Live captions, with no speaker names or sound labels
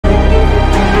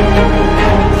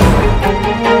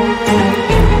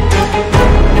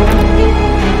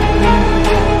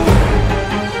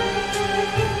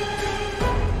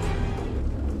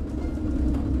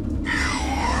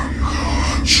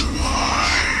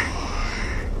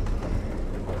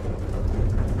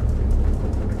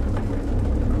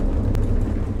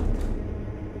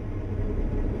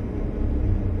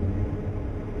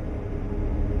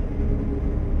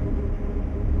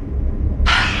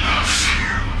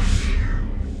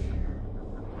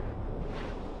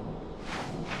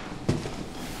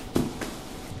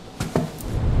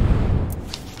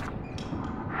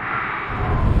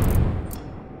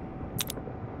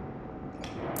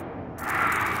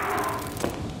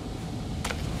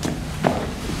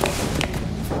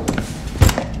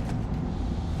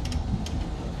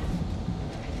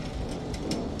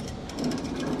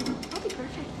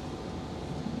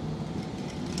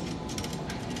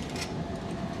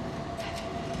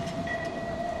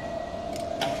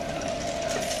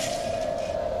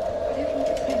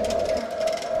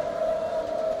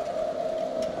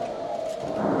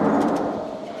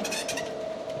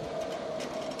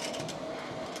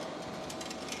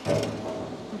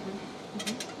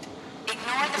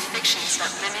fictions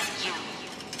that limit you.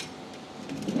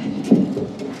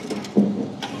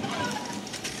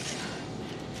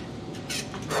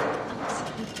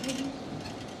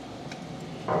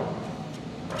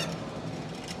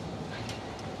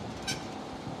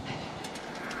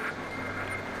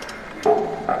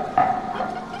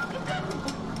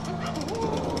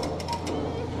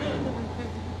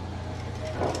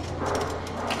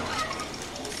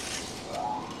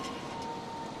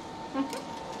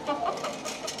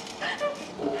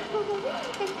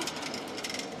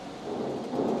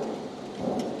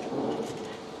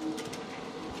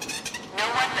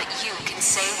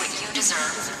 Say what you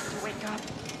deserve. To wake up.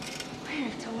 I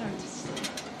have to learn to sleep.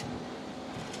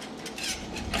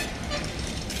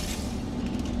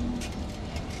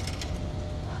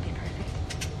 I'll be perfect.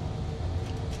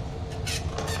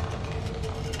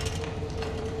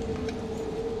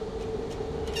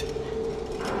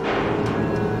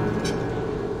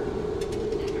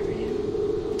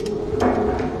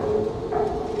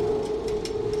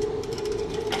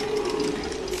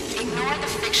 Ignore the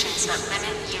fictions that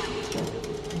limit you.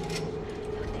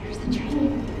 There's the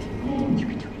train. It's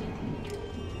returning.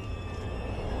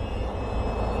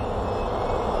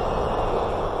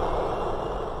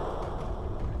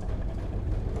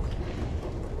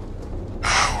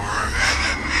 Our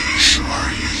enemies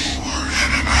are your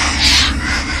enemies.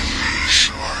 Enemies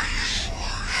are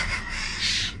your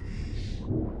enemies.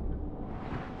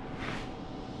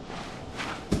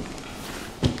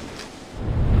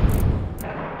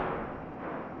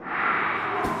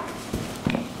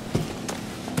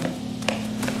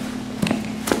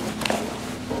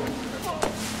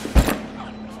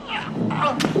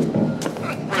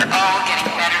 We're all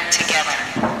getting better together.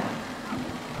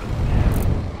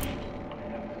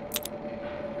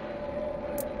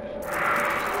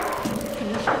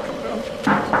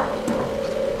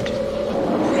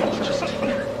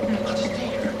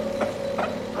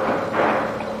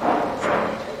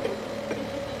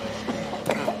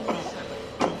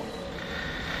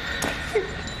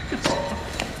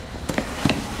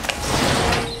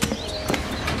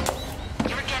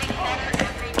 You're getting better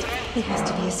every day. It has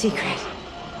to be a secret.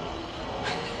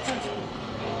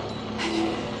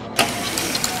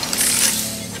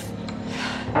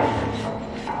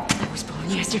 I was born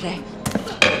yesterday.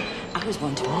 I was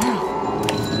born tomorrow.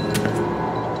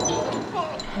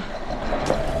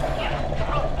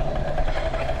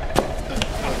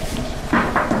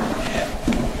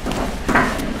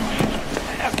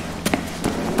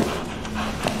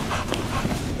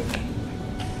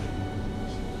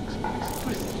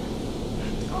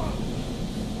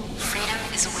 Freedom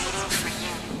is waiting for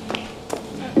you.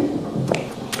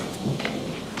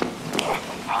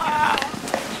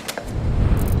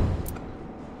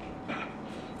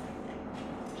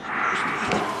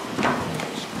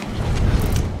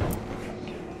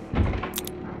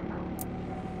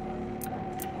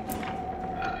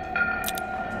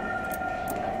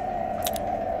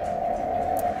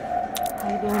 How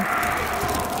you doing?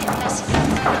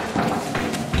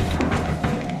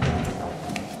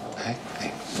 I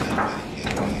think somebody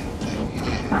hit me in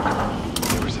the head.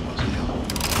 They were supposed to help.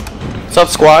 What's up,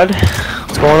 squad?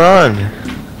 What's going on?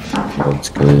 What's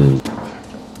good?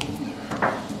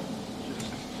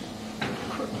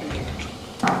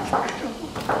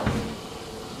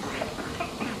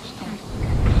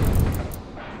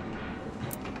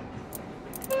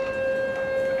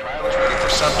 The trial is ready for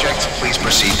subjects. Please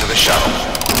proceed to the shuttle.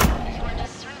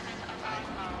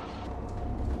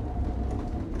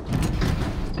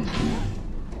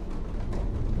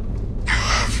 You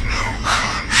have no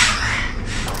country,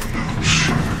 no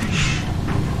choice.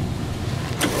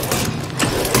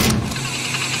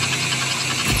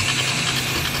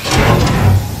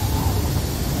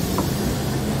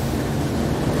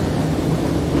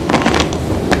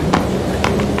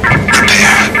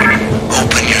 Prepare.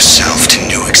 Open yourself to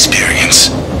new experience.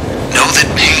 Know that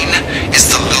pain is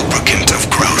the lubricant of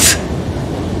growth.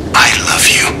 I love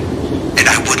you, and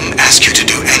I wouldn't ask you to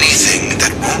do anything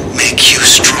that won't make you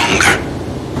stronger.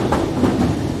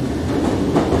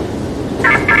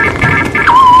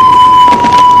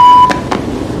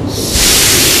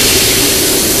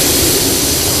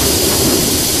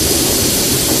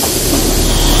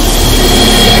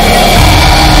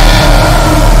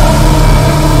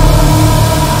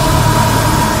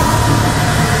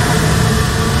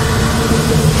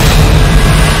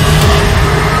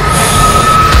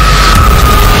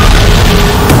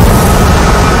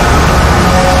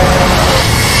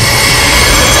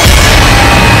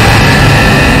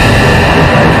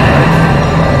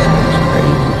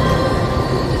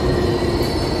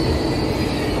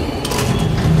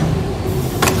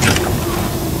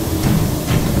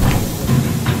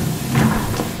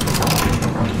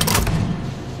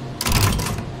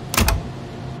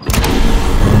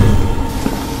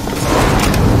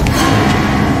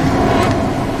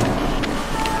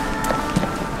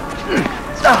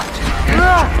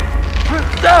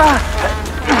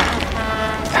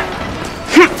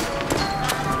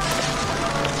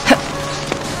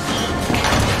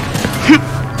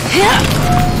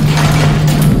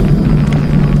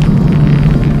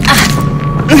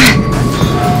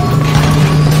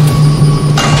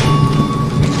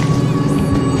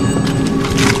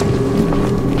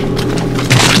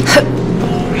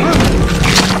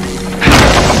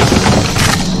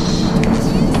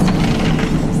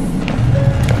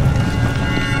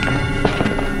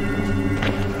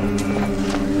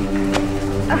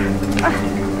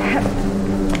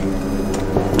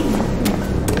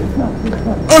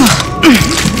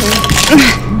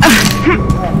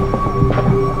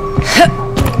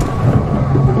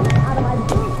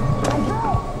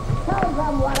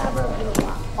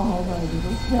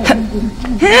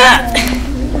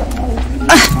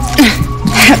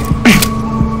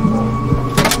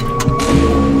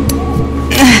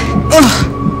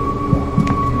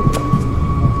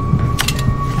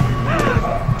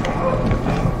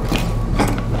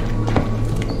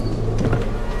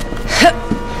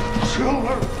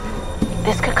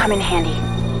 This could come in handy.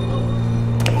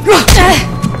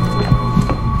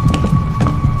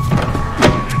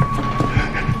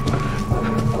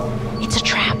 It's a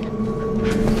trap.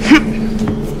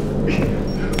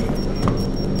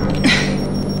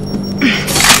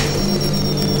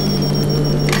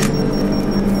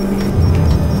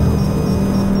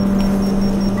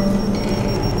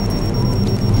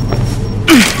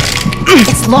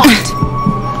 It's locked.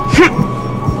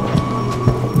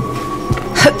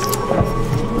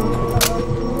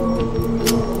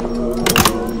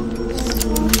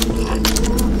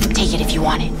 Take it if you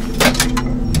want it.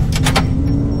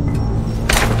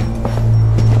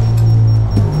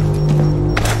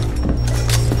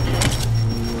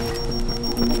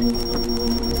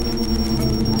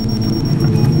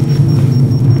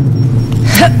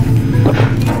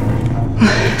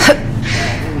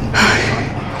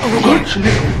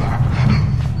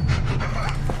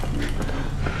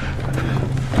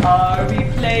 Are we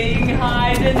playing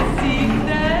hide and seek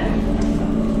then?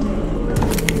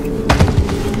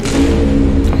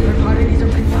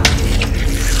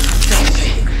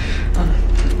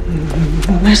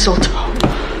 Mistletoe.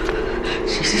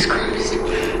 Jesus Christ.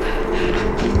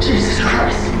 Jesus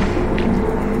Christ.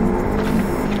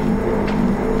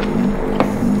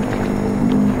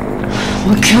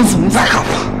 What kills him? Back up.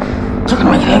 You're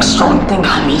gonna make an extra strong thing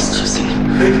on me. He's just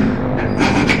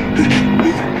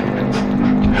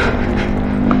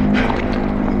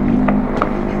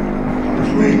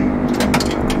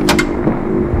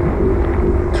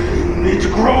Need to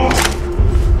grow.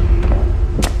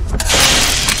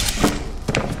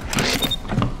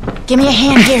 Give me a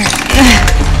hand here.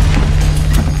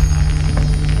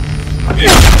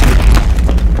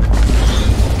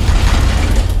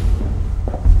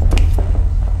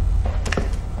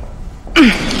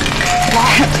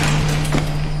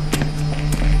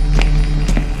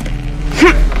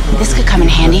 This could come in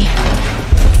handy.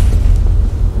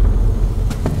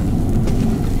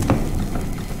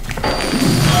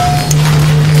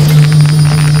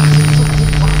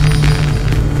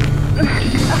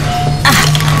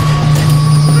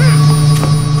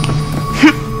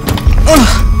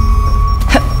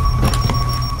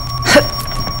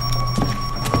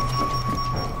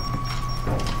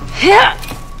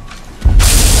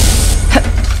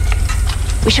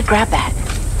 We should grab that.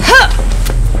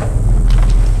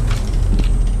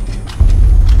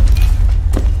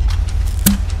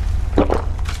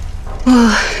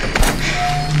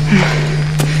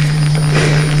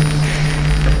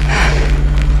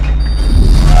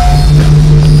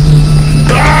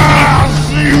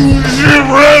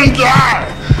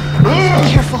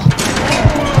 Careful.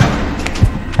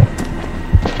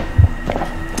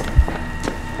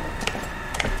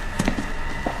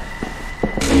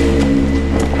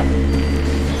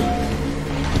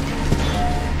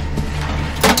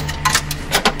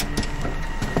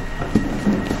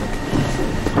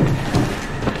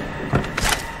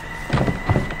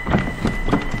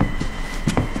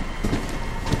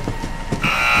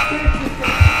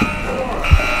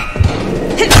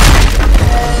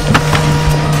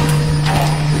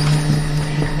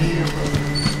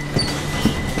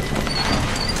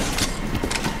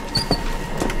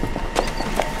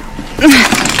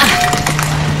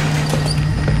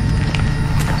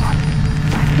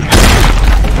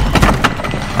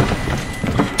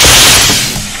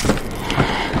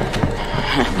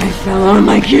 I fell on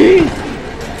my key.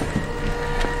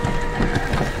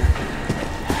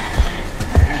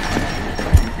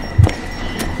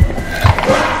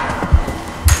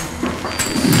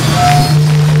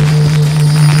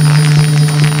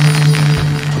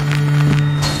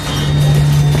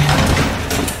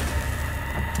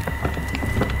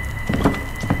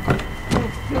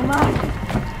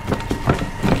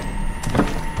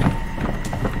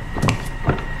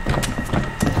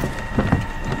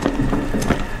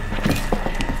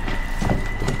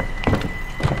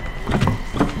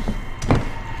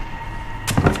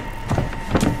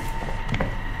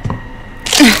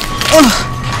 Not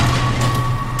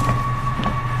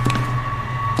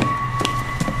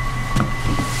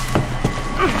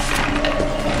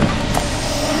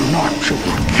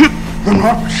children. They're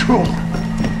not children.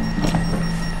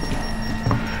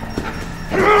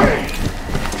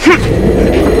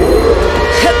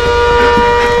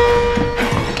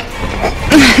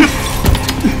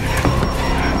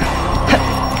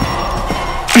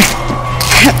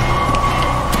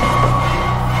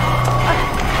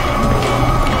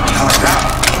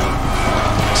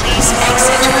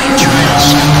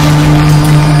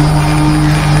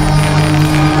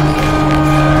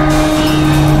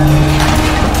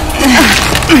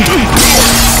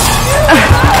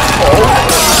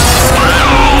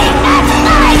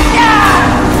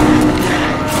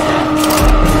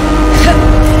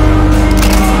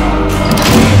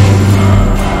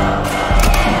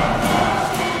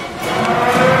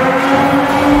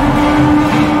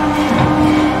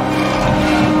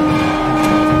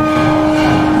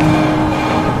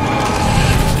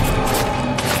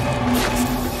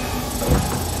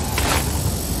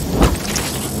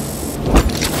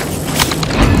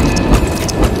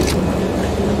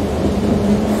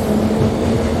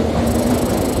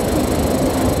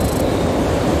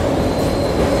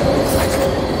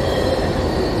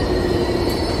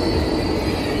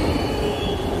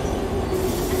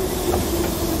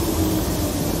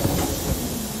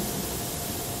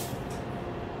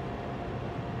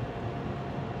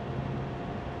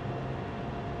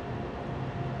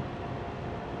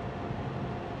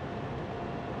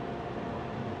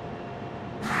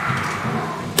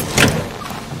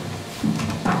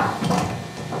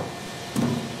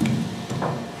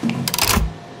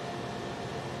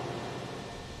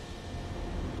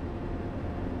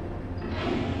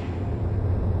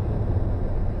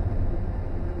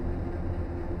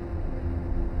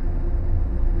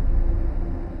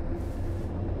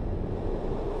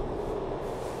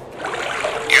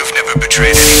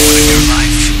 Betrayed anyone in your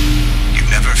life.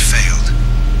 You've never failed.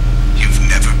 You've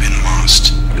never been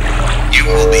lost. You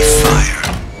will be fire.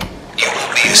 You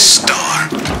will be a star.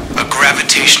 A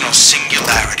gravitational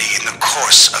singularity in the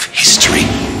course of history.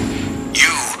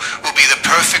 You will be the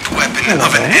perfect weapon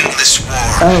of an endless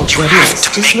war. You have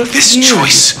to make this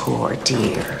choice. Poor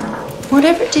dear.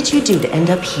 Whatever did you do to end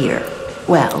up here?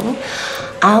 Well,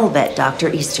 I'll bet Dr.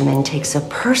 Easterman takes a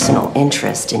personal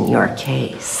interest in your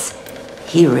case.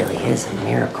 He really is a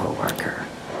miracle worker.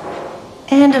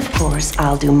 And of course,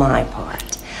 I'll do my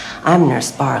part. I'm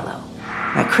Nurse Barlow.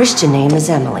 My Christian name is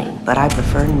Emily, but I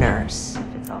prefer Nurse,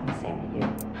 if it's all the same to you.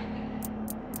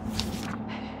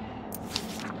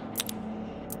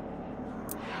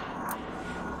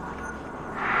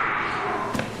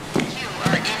 You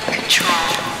are in control.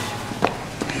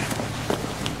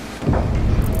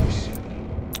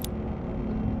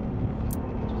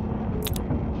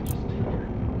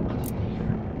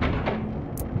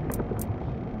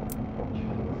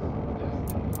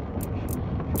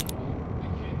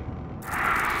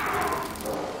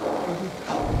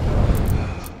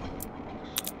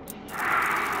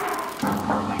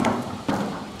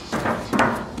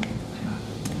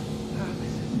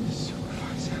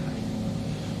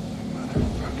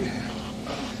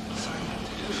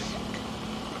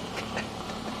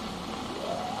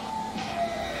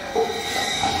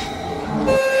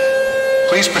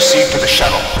 Please proceed to the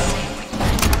shuttle.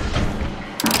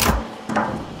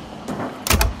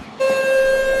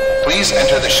 Please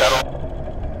enter the shuttle.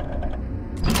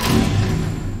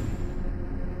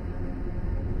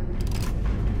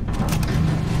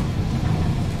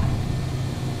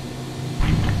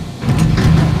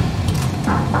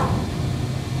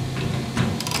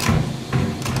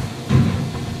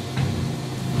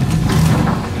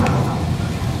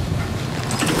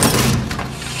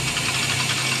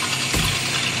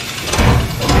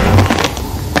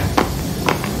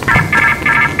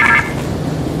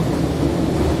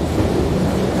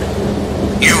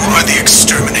 You are the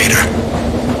exterminator.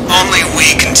 Only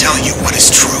we can tell you what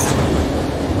is true.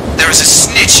 There is a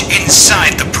snitch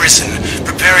inside the prison,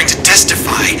 preparing to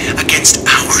testify against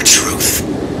our truth.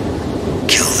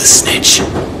 Kill the snitch,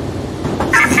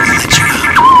 and we will let you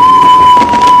out.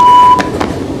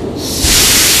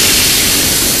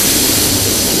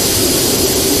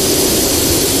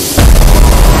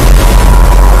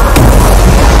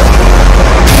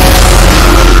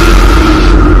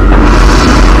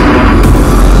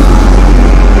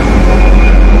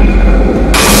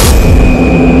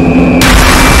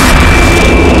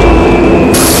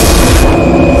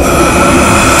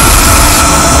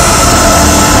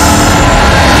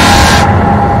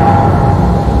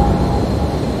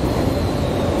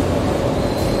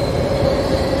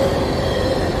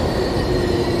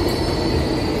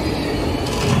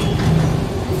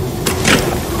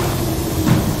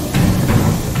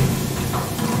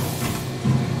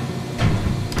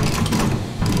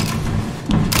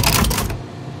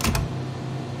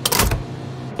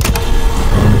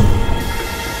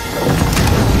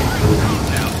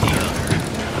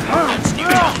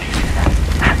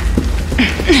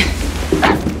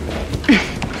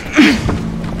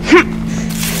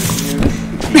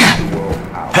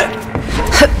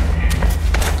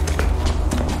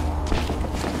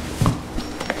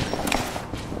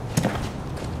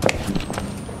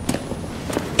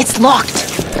 It's locked.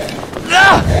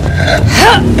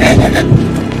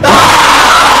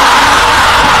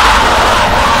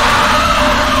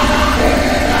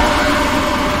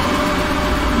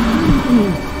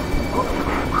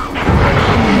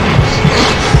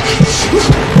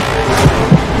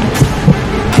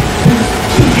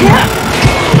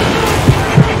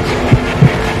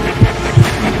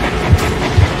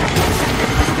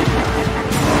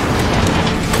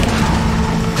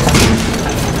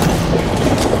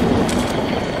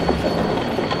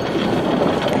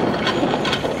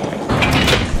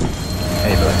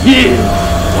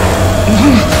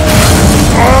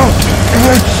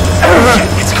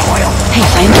 It's Coyle. Hey,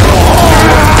 Flame.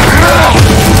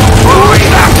 We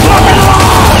got fucking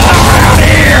laws around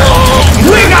here!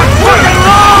 We got fucking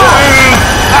laws!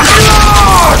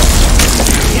 Laws!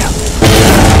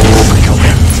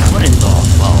 Son-in-law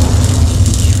falls.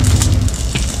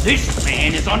 This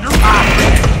man is under arrest.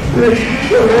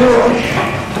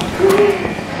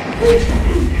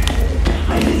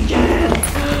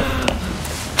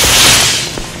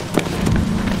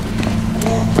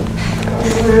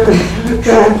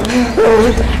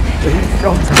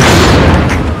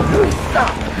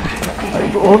 I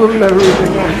told him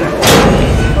everything I know.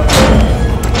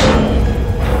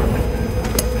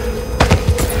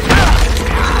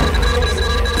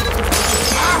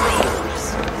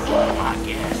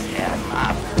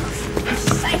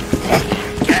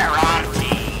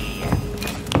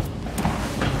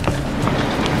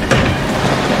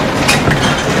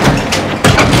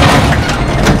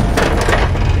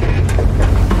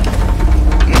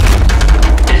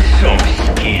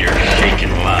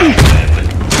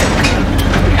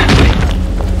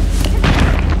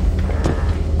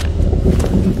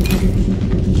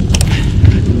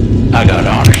 I got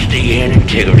honesty and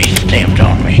integrity stamped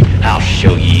on me. I'll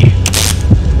show you.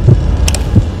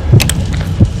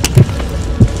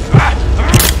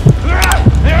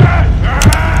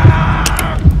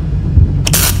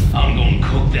 I'm gonna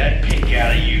cook that pink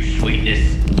out of you,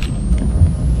 sweetness.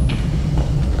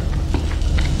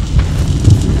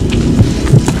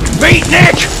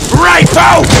 Beatnik!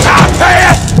 Rapo! Top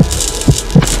hat!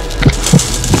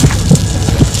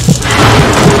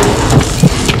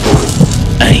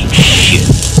 Ain't shit.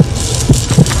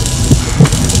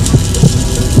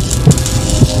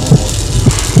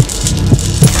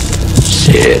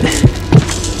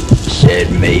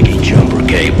 Said maybe jumper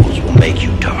cables will make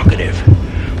you talkative,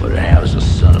 but how's the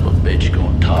son of a bitch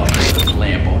gonna talk with a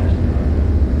clamp on his...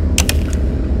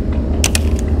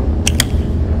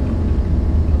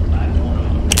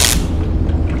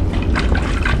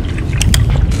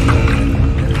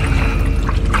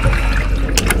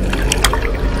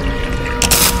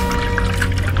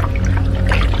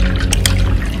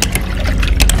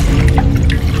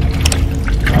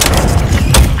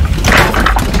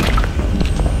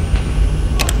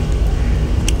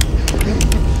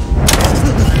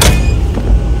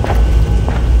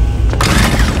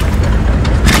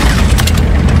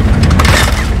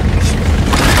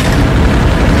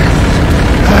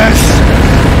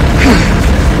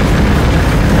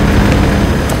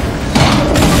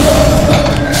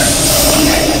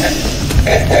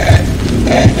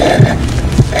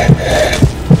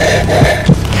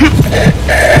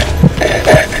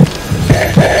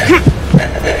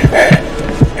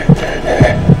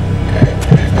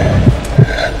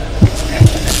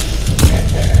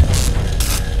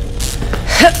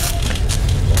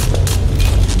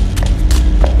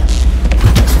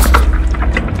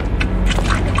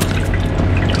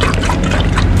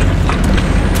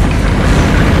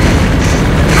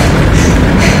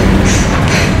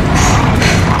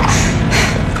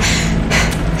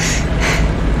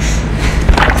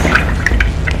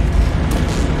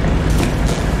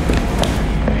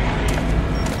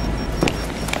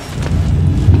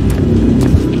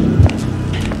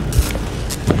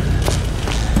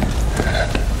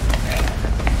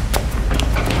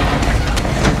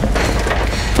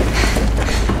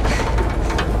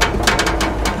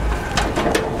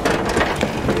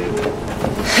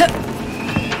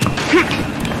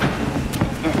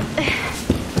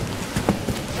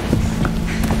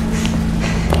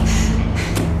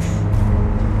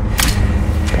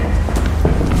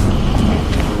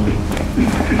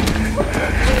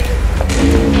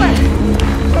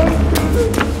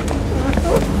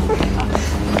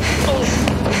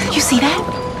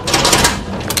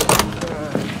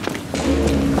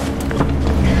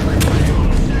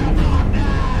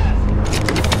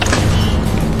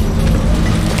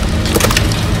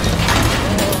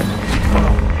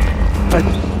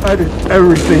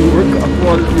 everything where God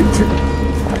wanted me to.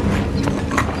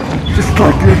 Just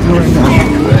like you're doing now.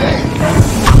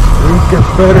 It'll get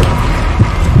better.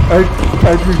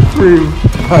 I'd be free,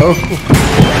 powerful.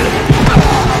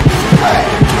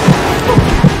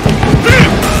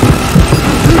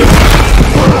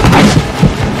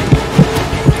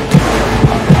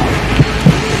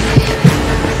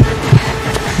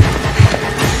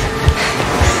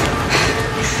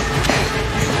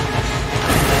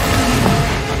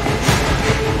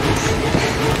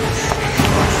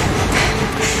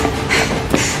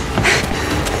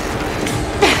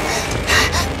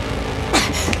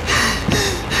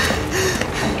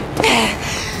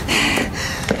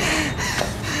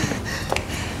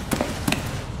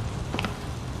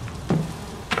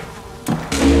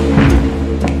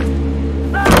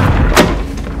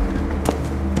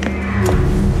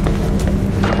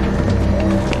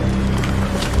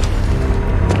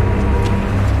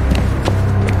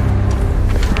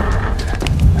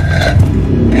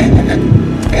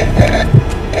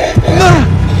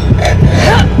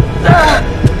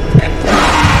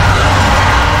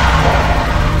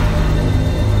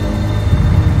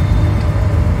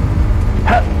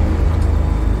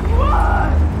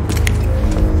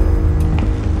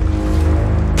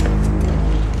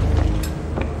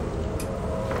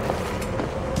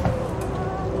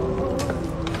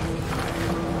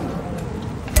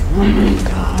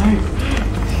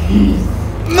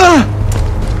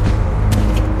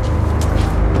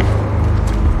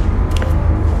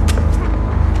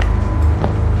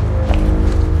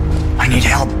 I need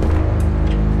help.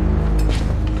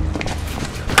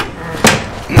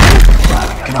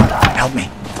 Come on, help me.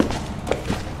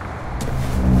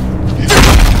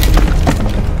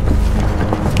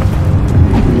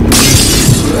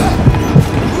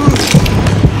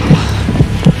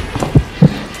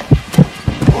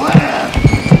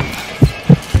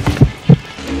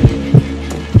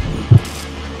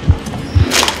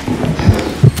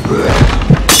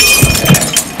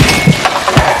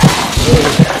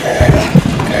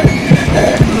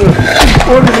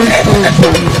 What did he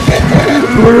do?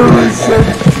 Literally said,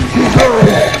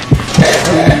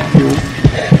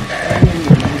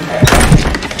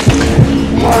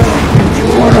 why don't you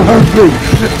want to hurt me?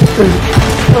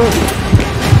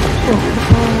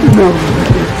 No.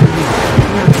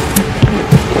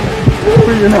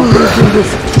 You're not going to do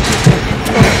this.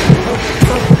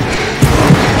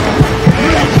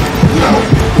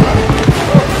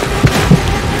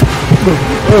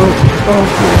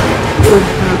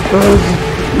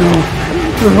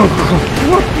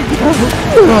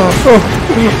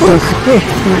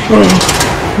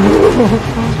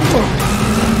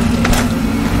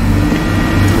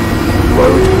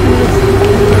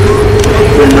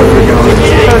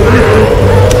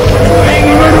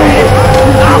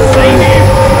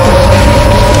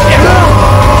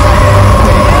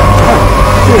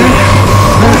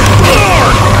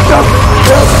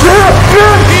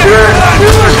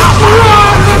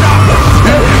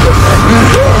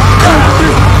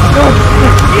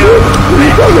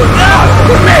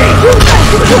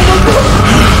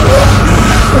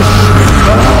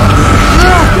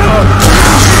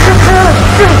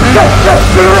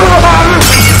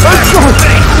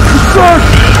 Let's go!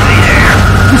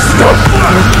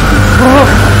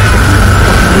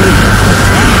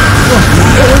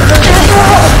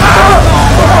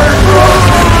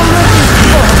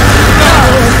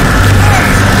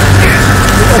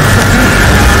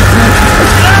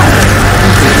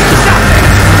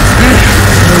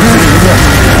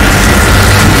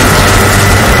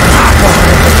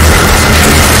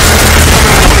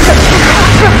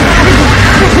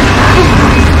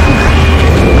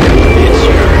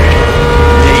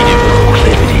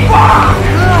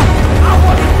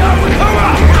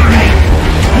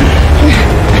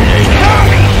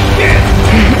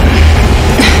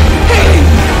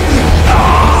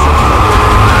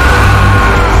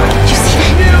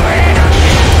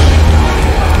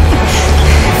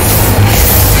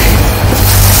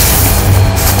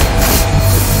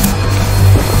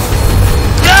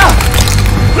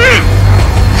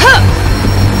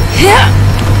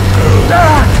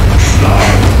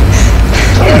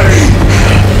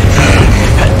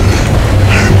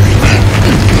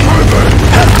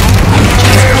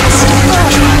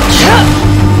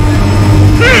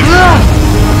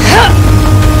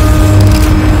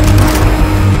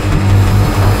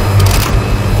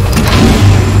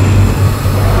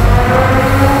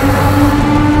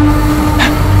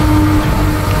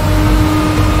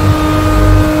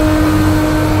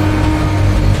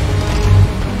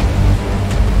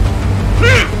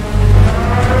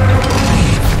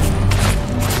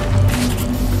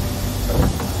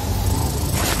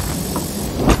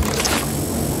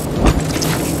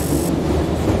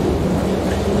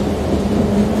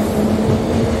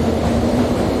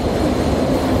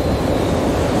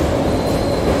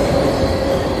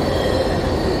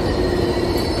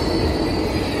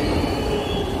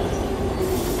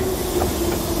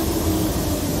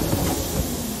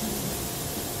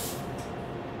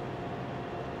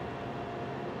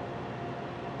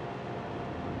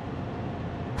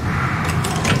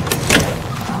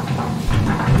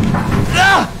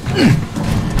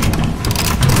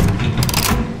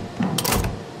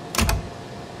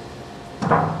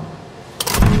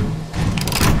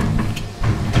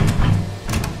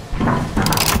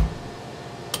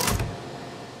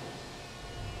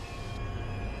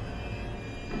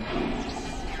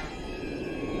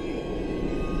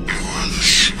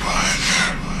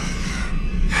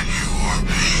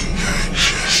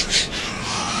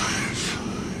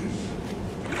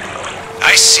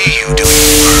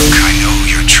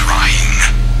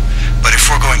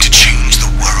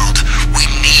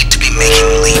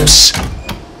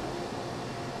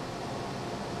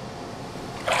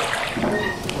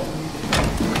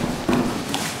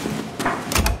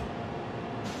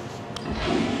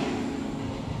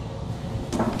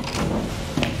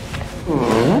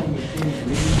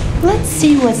 Let's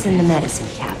see what's in the medicine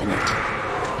cabinet.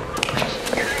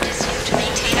 Encourages you to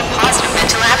maintain a positive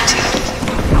mental attitude.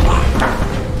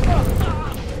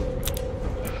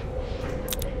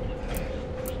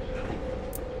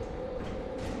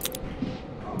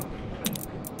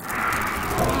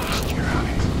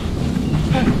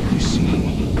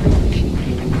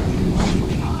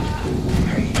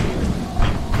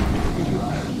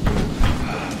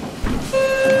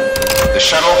 The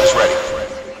shuttle is ready.